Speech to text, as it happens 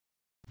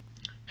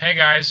Hey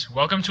guys,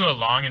 welcome to a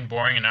long and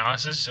boring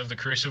analysis of The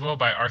Crucible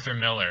by Arthur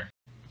Miller.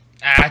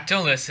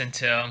 Don't listen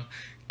to him.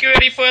 Get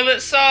ready for a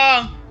lit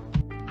song!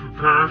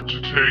 Prepare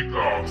to take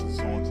off.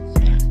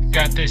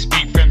 Got this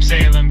beat from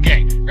Salem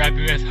Gang,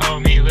 rapping with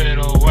homie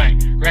Lil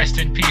Wayne. Rest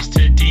in peace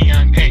to D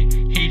Young A.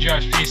 He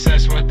drops peace,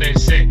 that's what they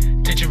say.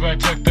 Teacher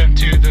took them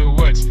to the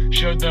woods,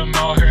 showed them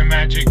all her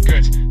magic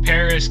goods.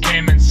 Paris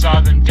came and saw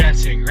them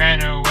dancing,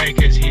 ran away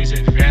cause he's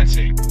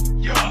advancing.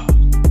 Yeah.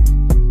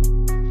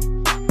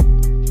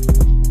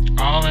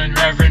 All in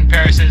Reverend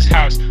Paris's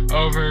house,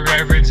 over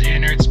Reverend's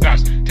inert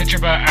spouse.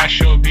 Teacher asked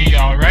she'll be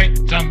alright,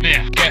 dumb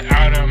bitch, get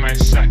out of my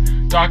sight.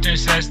 Doctor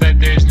says that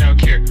there's no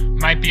cure,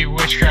 might be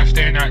witchcraft,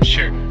 they're not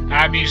sure.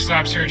 Abby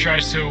slaps her,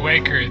 tries to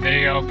wake her,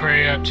 they all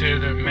pray up to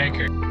the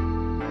maker.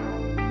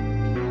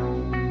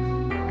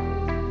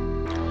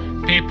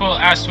 People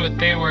asked what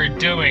they were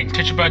doing,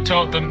 Teacher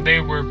told them they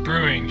were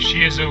brewing.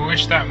 She is a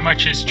witch, that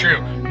much is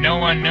true, no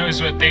one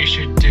knows what they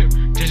should do.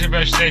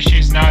 Teacher says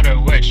she's not a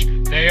witch,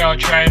 they all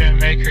try to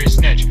make her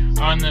snitch.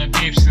 On the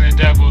beeps in the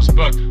devil's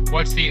book,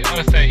 what's the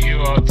oath that you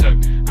all took?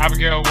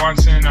 Abigail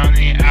wants in on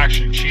the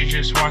action, she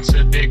just wants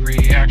a big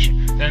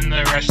reaction. Then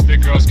the rest of the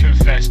girls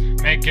confess,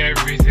 make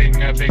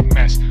everything a big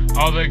mess.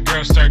 All the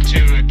girls start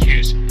to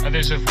accuse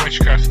others of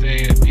witchcraft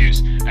they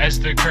abuse. As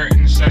the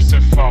curtain starts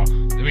to fall,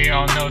 we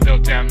all know they'll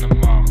damn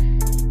them all.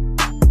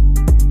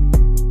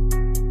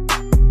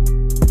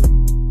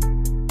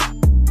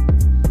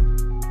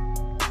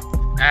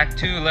 Act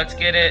 2, let's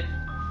get it.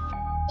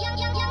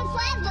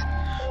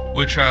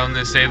 Witch trial in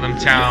the Salem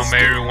town,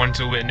 Mary one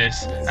to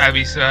witness.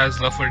 Abby still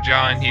has love for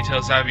John, he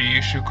tells Abby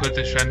you should quit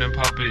this random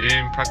puppet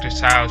in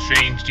practice how.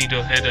 Strange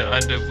needle hidden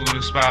under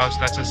voodoo spouse,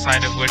 that's a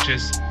sign of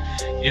witches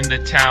in the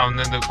town.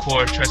 Then the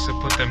court tries to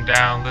put them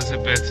down.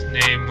 Elizabeth's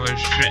name was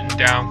written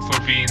down for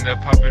being the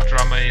puppet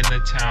drama in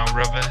the town.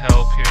 Reverend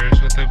Hell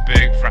appears with a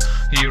big frown.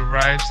 He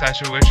arrives,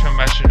 such a witch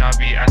from should not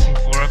be asking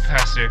for a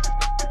pastor.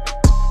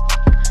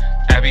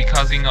 Abby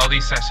causing all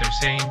these sisters,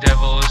 saying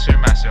devil is her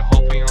master,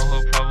 hoping all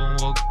her problem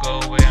will go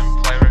away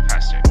and fly right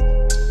past her.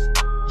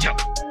 Yo,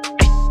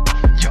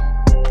 yo.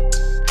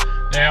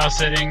 They all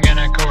sitting in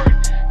a court,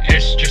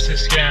 it's just a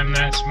scam,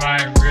 that's my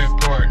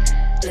report.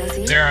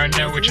 There are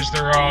no witches,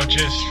 they're all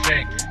just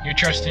fake. You're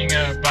trusting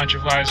a bunch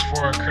of lies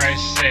for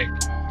Christ's sake.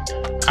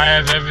 I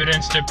have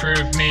evidence to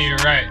prove me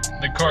right.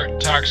 The court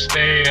talks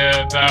today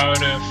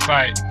about a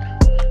fight.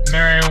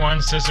 Mary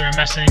one says they're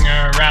messing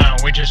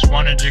around. We just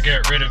wanted to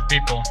get rid of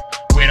people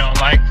we don't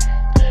like.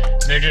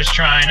 They're just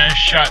trying to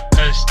shut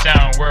us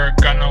down. We're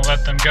gonna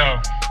let them go.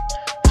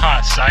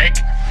 Ha, psych.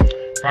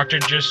 Proctor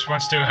just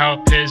wants to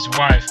help his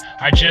wife.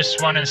 I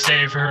just want to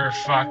save her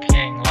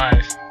fucking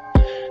life.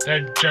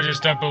 The judges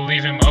don't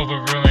believe him,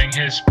 overruling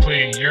his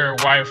plea. Your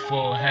wife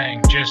will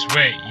hang, just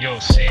wait,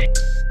 you'll see.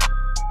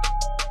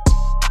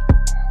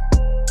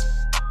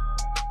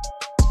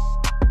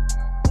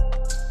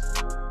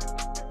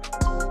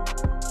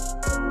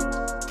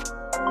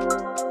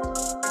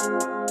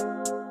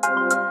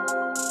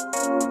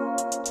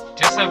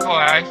 Just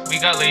FYI, we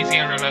got lazy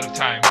and ran out of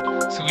time,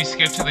 so we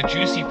skipped to the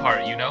juicy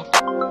part, you know?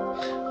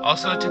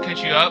 Also, to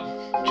catch you up,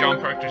 John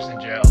Proctor's in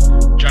jail.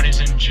 Johnny's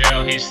in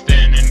jail, he's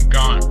thin and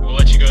gone. We'll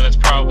let you go, that's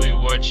probably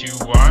what you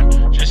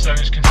want. Just sign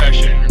his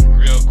confession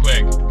real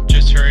quick.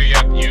 Just hurry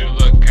up, you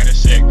look kinda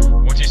sick.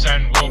 Once you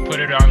sign, we'll put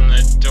it on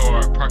the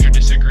door. Proctor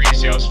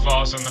disagrees, yells,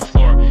 falls on the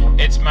floor.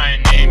 It's my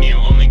name, you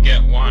only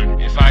get one.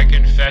 If I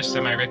confess,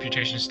 then my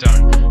reputation's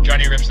done.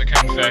 Johnny rips the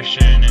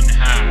confession in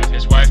half.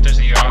 His wife does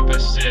the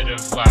opposite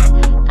of laugh.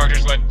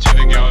 Proctor's led to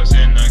the gallows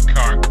in a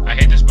car. I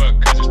hate this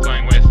book cause it's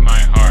playing with my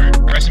heart.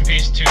 Rest in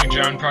peace to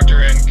John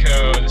Proctor and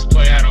co. This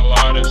play had a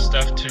lot of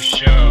stuff to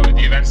show.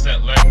 The events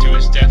that led to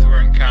his death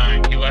weren't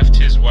kind. He left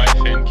his wife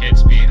and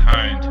kids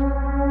behind.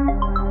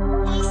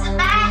 Hey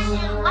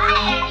Sebastian, why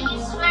are you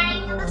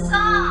swearing to the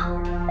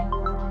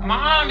song?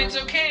 Mom, it's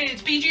okay,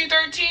 it's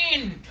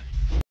PG-13.